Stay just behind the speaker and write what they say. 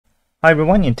Hi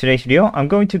everyone, in today's video, I'm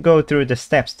going to go through the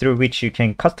steps through which you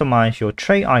can customize your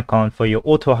tray icon for your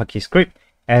AutoHotkey script,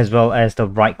 as well as the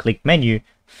right-click menu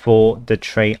for the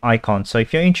tray icon. So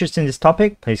if you're interested in this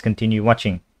topic, please continue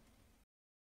watching.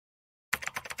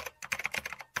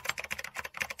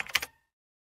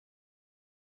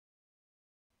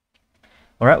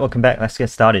 Alright, welcome back. Let's get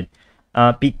started.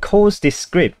 Because this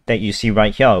script that you see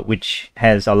right here, which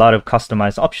has a lot of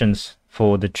customized options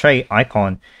for the tray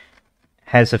icon,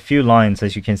 has a few lines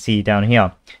as you can see down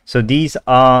here. So these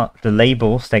are the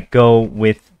labels that go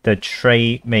with the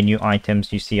tray menu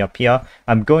items you see up here.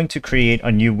 I'm going to create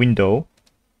a new window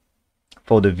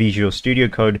for the Visual Studio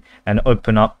Code and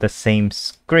open up the same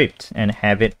script and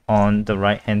have it on the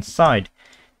right hand side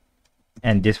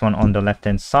and this one on the left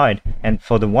hand side. And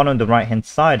for the one on the right hand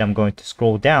side, I'm going to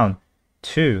scroll down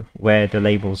to where the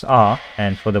labels are,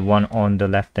 and for the one on the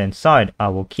left hand side, I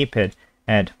will keep it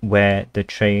at where the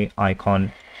tray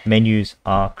icon menus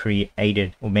are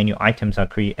created, or menu items are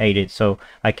created, so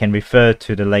I can refer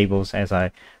to the labels as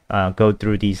I go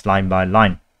through these line by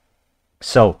line.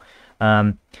 So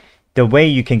the way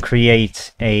you can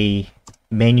create a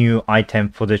menu item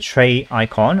for the tray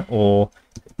icon or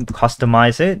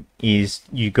customize it is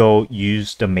you go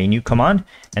use the menu command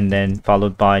and then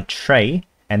followed by tray,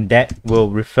 and that will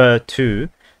refer to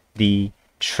the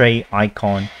tray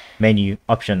icon menu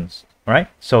options. Right,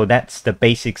 so that's the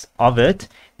basics of it,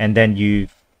 and then you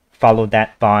follow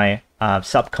that by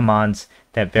sub commands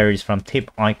that varies from tip,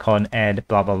 icon, add,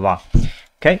 blah blah blah.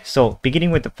 Okay, so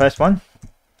beginning with the first one,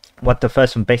 what the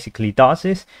first one basically does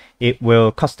is it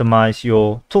will customize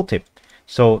your tooltip.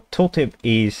 So tooltip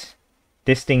is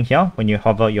this thing here. When you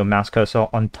hover your mouse cursor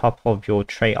on top of your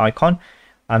tray icon,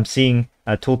 I'm seeing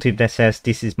a tooltip that says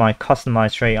this is my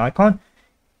customized tray icon.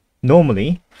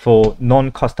 Normally for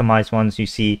non-customized ones, you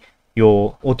see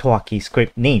your AutoHotkey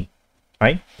script name,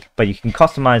 right? But you can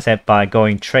customize that by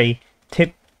going tray,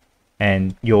 tip,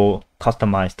 and your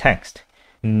customized text.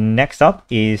 Next up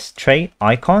is tray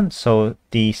icon. So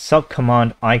the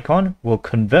subcommand icon will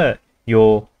convert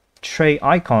your tray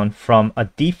icon from a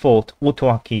default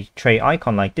AutoHotkey tray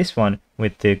icon like this one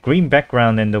with the green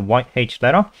background and the white H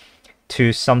letter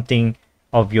to something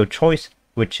of your choice,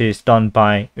 which is done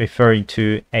by referring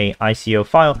to a ICO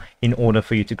file. In order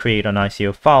for you to create an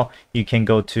ICO file, you can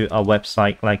go to a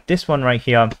website like this one right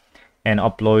here and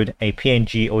upload a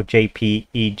PNG or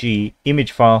JPEG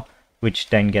image file, which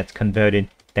then gets converted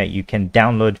that you can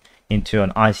download into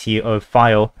an ICO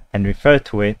file and refer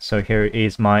to it. So here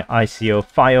is my ICO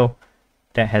file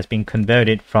that has been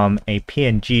converted from a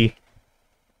PNG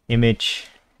image.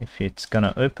 If it's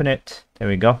gonna open it, there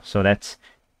we go. So that's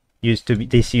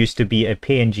this used to be a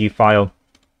PNG file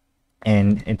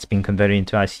and it's been converted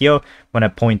into ICO. When I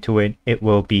point to it, it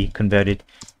will be converted.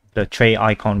 The tray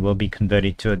icon will be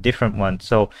converted to a different one.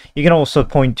 So you can also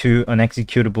point to an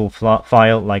executable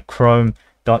file like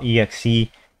chrome.exe.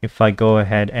 If I go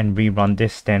ahead and rerun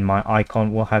this, then my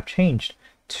icon will have changed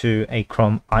to a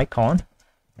Chrome icon.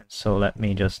 So let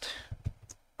me just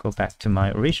go back to my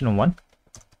original one.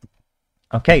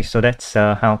 Okay, so that's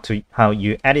how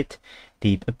you edit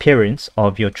the appearance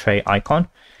of your tray icon.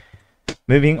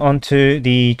 Moving on to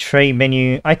the tray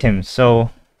menu items. So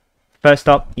first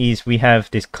up is we have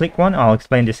this click one. I'll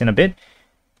explain this in a bit.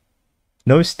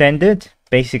 No standard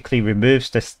basically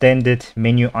removes the standard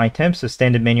menu items. So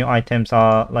standard menu items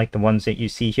are like the ones that you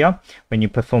see here. When you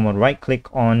perform a right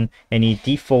click on any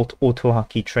default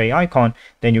AutoHotkey tray icon,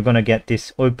 then you're going to get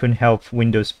this open health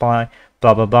Windows Spy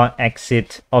blah blah blah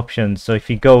exit options. So if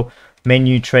you go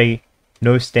menu tray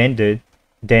no standard,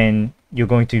 then you're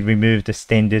going to remove the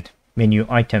standard menu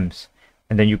items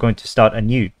and then you're going to start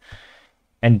anew,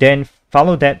 and then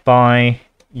follow that by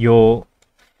your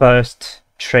first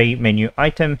tray menu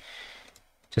item.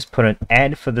 Just put an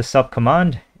add for the sub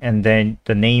command and then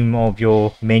the name of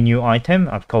your menu item.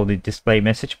 I've called it display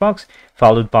message box,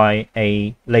 followed by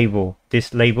a label.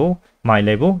 This label, my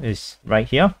label, is right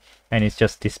here and it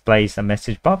just displays a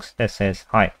message box that says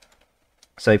hi.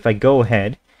 So if I go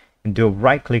ahead and do a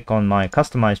right click on my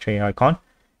customized tray icon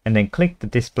and then click the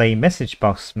display message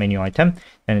box menu item,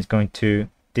 then it's going to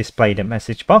display the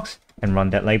message box and run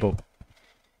that label.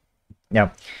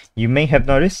 Now you may have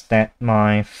noticed that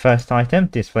my first item,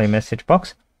 display message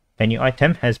box menu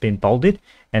item, has been bolded,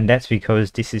 and that's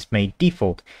because this is made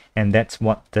default, and that's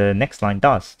what the next line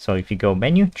does. So if you go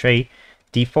menu tray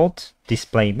default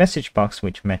display message box,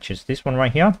 which matches this one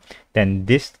right here, then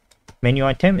this menu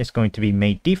item is going to be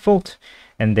made default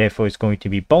and therefore it's going to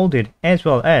be bolded, as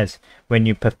well as when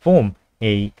you perform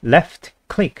a left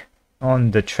click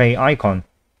on the tray icon,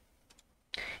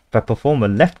 If I perform a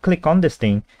left click on this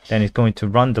thing, then it's going to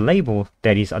run the label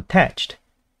that is attached.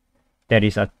 That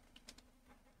is a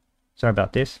sorry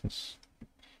about this. It's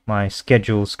my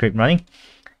schedule script running.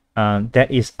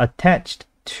 That is attached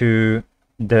to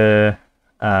the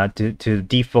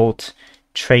default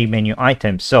tray menu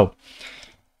item. So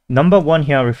number 1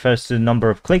 here refers to the number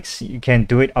of clicks. You can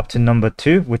do it up to number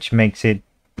 2, which makes it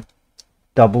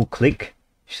double click.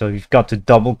 So you've got to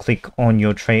double click on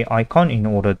your tray icon in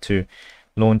order to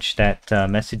launch that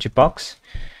message box.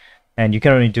 And you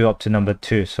can only do up to number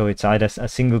 2. So it's either a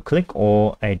single click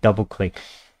or a double click.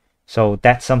 So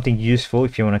that's something useful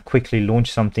if you want to quickly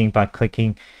launch something by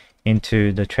clicking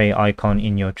into the tray icon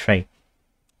in your tray.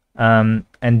 And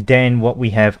then what we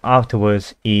have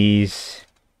afterwards is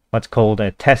what's called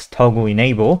a test toggle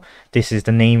enable. This is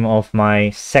the name of my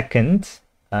second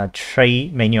tray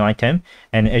menu item,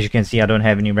 and as you can see, I don't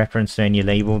have any reference to any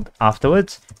label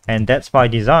afterwards, and that's by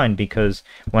design, because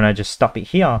when I just stop it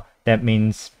here, that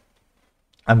means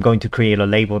I'm going to create a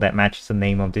label that matches the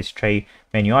name of this tray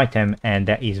menu item, and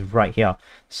that is right here.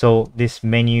 So this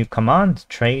menu command,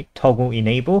 tray toggle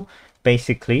enable,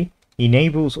 basically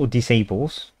enables or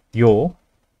disables your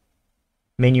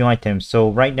menu items. So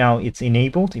right now it's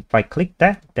enabled. If I click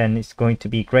that, then it's going to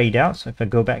be grayed out. So if I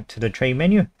go back to the tray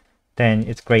menu, then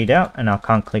it's grayed out and I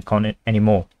can't click on it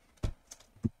anymore.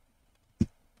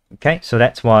 Okay, so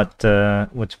that's what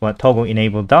toggle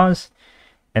enable does.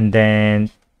 And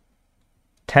then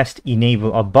test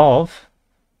enable above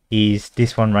is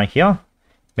this one right here,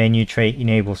 menu tray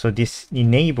enable. So this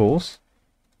enables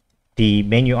the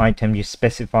menu item you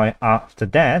specify after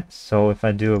that. So if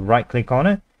I do a right click on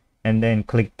it and then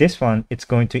click this one, it's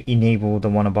going to enable the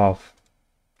one above.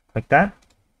 Click that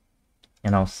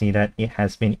and I'll see that it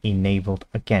has been enabled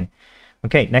again.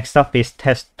 Okay, next up is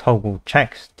test toggle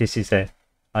checks. This is a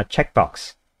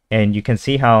checkbox, and you can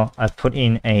see how I've put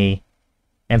in a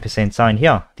ampersand sign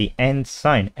here, the and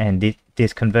sign, and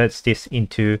this converts this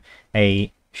into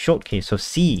a short key. So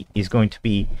C is going to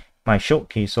be my short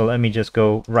key. So let me just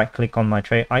go right click on my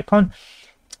tray icon.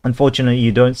 Unfortunately,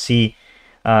 you don't see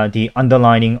the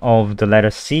underlining of the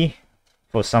letter C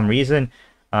for some reason,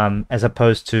 as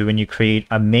opposed to when you create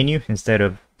a menu instead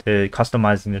of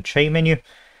customizing the tray menu.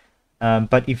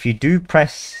 But if you do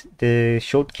press the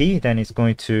short key, then it's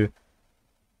going to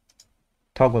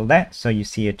toggle that. So you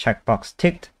see a checkbox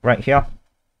ticked right here.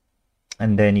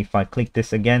 And then if I click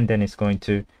this again, then it's going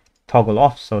to toggle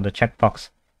off. So the checkbox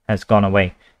has gone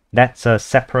away. That's a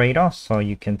separator. So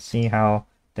you can see how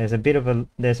there's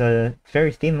a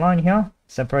very thin line here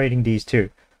separating these two.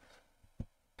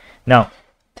 Now,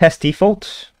 test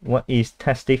default. What is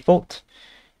test default?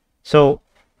 So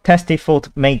test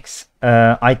default makes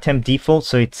item default,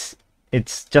 so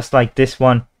it's just like this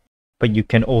one, but you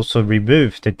can also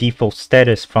remove the default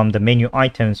status from the menu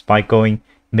items by going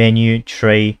menu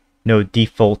tray no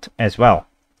default as well.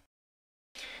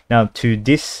 Now to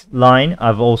this line,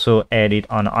 I've also added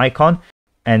an icon,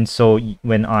 and so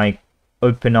when I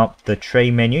open up the tray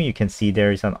menu, you can see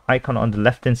there is an icon on the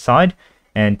left hand side,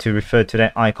 and to refer to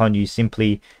that icon, you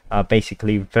simply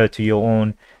basically refer to your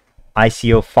own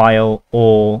ICO file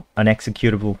or an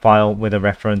executable file with a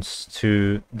reference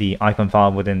to the icon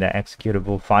file within the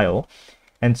executable file.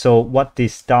 And so what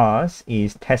this does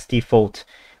is test default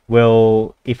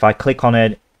will, if I click on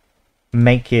it,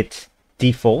 make it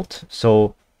default.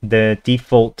 So the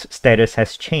default status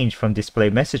has changed from display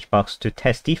message box to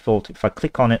test default. If I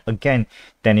click on it again,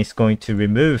 then it's going to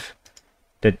remove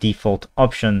the default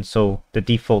option. So the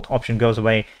default option goes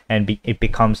away and it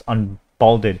becomes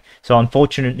unbolded. So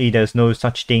unfortunately, there's no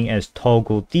such thing as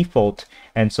toggle default,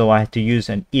 and so I had to use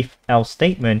an if-else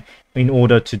statement in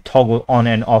order to toggle on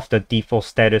and off the default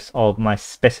status of my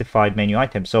specified menu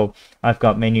item. So I've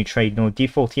got menu tray no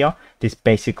default here. This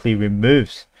basically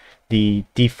removes the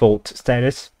default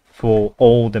status for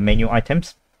all the menu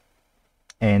items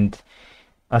and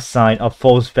assign a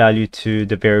false value to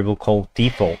the variable called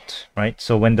default, right?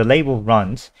 So when the label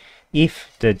runs,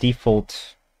 if the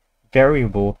default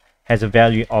variable has a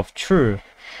value of true,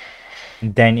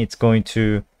 then it's going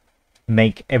to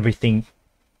make everything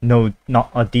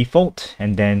not a default,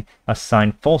 and then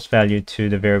assign false value to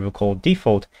the variable called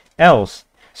default. Else,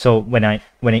 so when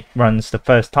it runs the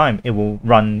first time, it will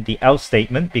run the else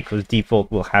statement because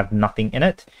default will have nothing in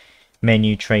it.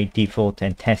 Menu tray default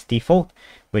and test default,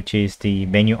 which is the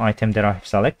menu item that I've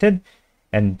selected,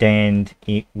 and then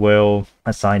it will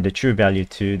assign the true value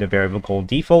to the variable called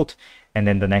default. And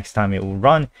then the next time it will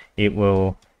run, it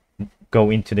will go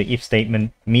into the if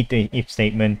statement, meet the if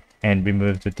statement, and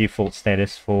remove the default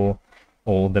status for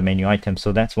all the menu items.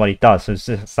 So that's what it does. So it's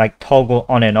just like toggle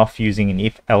on and off using an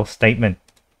if-else statement.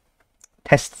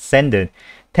 test standard.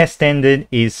 Test standard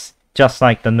is just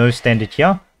like the no standard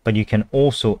here, but you can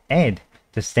also add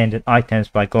the standard items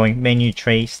by going menu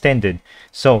tray standard.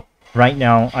 So right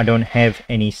now I don't have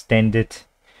any standard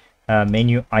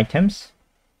menu items.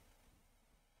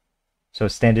 So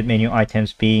standard menu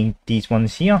items being these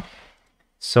ones here.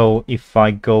 So if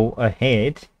I go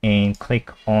ahead and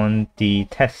click on the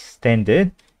test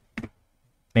standard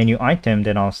menu item,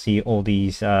 then I'll see all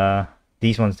these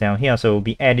ones down here. So it will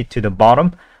be added to the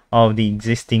bottom of the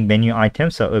existing menu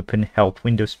items. So open, help,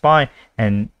 Windows Spy,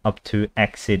 and up to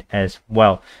exit as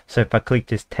well. So if I click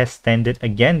this test standard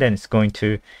again, then it's going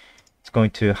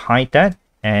to hide that.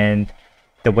 And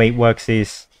the way it works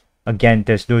is, again,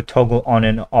 there's no toggle on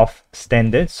and off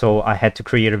standard. So I had to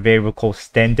create a variable called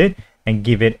standard and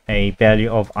give it a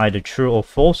value of either true or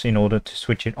false in order to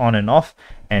switch it on and off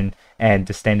and add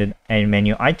the standard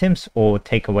menu items or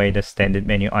take away the standard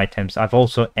menu items. I've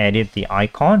also added the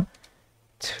icon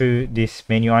to this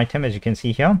menu item, as you can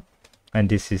see here, and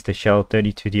this is the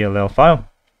shell32dll file.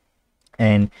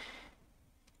 And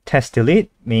test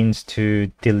delete means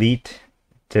to delete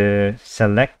the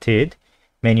selected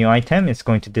menu item. It's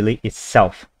going to delete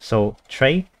itself. So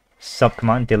tray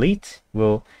subcommand delete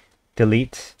will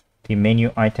delete the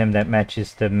menu item that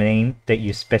matches the name that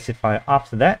you specify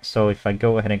after that. So if I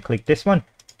go ahead and click this one,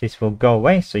 this will go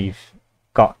away. So you've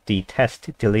got the test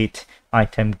delete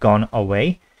item gone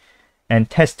away. And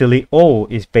test delete all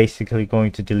is basically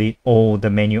going to delete all the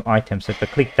menu items. So if I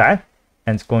click that,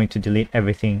 and it's going to delete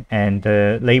everything. And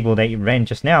the label that you ran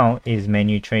just now is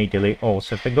menu tray delete all.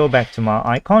 So if I go back to my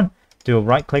icon, do a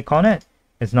right click on it,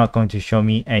 it's not going to show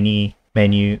me any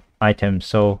menu items.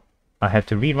 So I have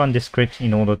to rerun this script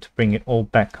in order to bring it all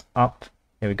back up.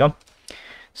 There we go.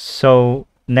 So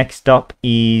next up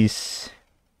is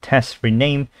test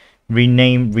rename.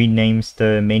 Rename renames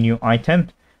the menu item,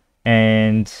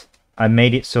 and I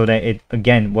made it so that it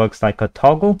again works like a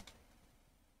toggle.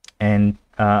 And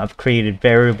I've created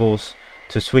variables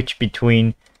to switch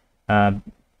between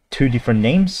two different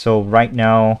names. So right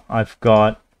now I've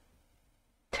got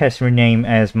test rename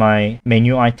as my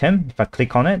menu item. If I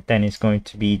click on it, then it's going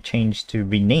to be changed to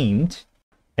renamed.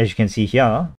 As you can see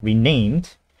here,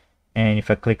 renamed. And if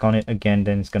I click on it again,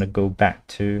 then it's going to go back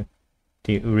to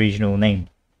the original name.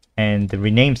 And the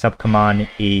rename subcommand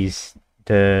is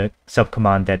the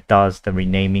subcommand that does the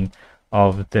renaming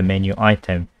of the menu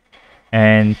item.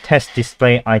 And test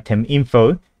display item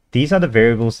info, these are the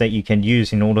variables that you can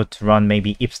use in order to run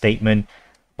maybe if statement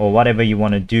or whatever you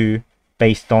want to do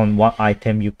based on what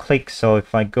item you click. So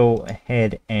if I go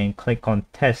ahead and click on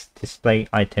test display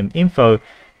item info,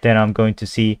 then I'm going to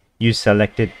see you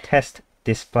selected test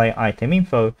display item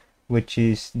info, which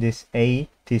is this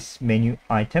this menu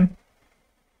item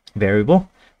variable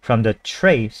from the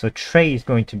tray. So tray is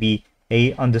going to be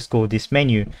 _this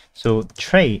menu. So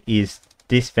tray is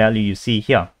this value you see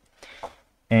here,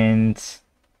 and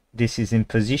this is in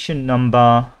position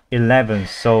number 11.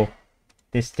 So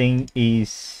this thing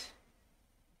is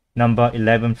number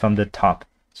 11 from the top.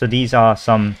 So these are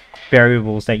some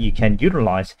variables that you can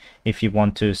utilize if you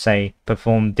want to, say,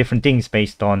 perform different things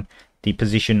based on the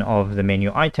position of the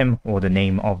menu item or the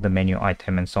name of the menu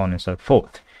item and so on and so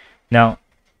forth. Now,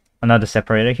 another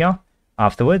separator here.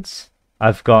 Afterwards,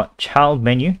 I've got child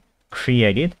menu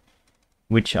created,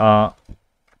 which are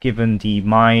given the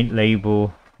my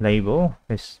label,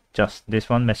 is just this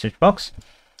one, message box.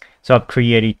 So I've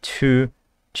created two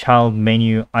child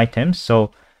menu items.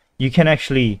 So you can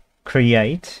actually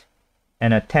create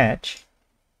and attach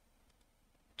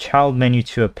child menu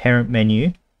to a parent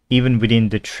menu even within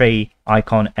the tray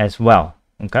icon as well.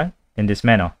 Okay, in this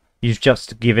manner, you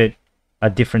just give it a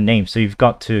different name. So you've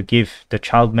got to give the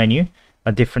child menu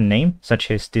a different name, such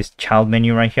as this child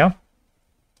menu right here.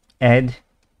 Add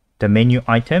the menu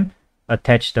item,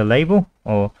 attach the label,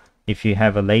 or if you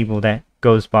have a label that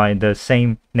goes by the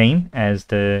same name as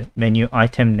the menu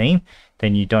item name,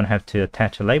 then you don't have to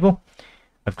attach a label.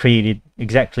 I've created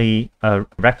exactly a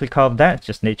replica of that,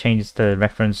 just changes the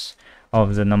reference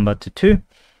of the number to 2,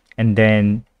 and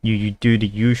then you do the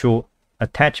usual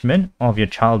attachment of your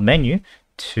child menu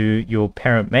to your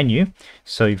parent menu.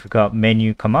 So you've got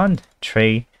menu command,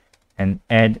 tray, and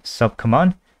add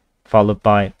subcommand, followed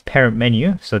by parent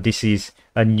menu. So this is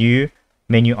a new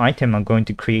menu item I'm going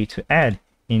to create to add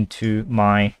into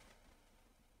my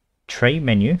tray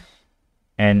menu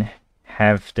and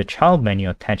have the child menu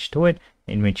attached to it,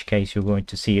 in which case you're going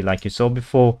to see, like you saw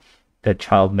before, the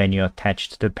child menu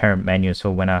attached to the parent menu.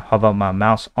 So when I hover my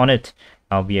mouse on it,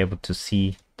 I'll be able to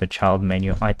see the child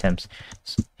menu items.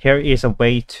 So here is a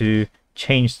way to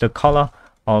change the color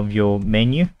of your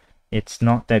menu it's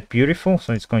not that beautiful,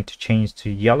 so it's going to change to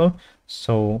yellow.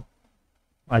 So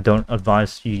I don't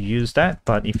advise you use that,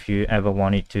 but if you ever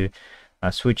wanted to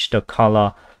switch the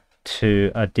color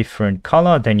to a different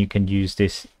color, then you can use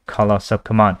this color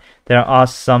subcommand. There are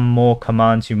some more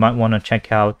commands you might want to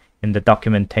check out in the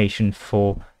documentation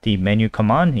for the menu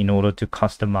command in order to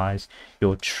customize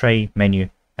your tray menu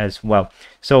as well.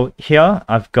 So here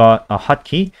I've got a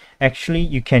hotkey. Actually,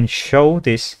 you can show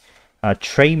this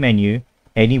tray menu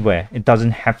anywhere. It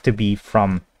doesn't have to be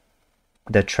from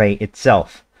the tray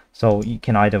itself. So you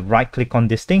can either right click on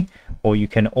this thing, or you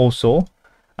can also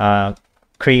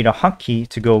create a hotkey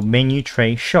to go menu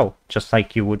tray show, just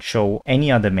like you would show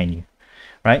any other menu,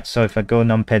 right? So if I go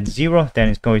numpad 0, then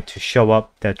it's going to show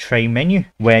up the tray menu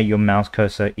where your mouse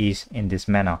cursor is in this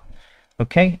manner.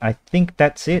 Okay, I think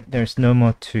that's it. There's no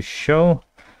more to show.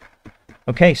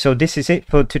 Okay, so this is it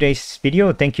for today's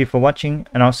video. Thank you for watching,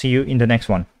 and I'll see you in the next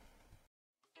one.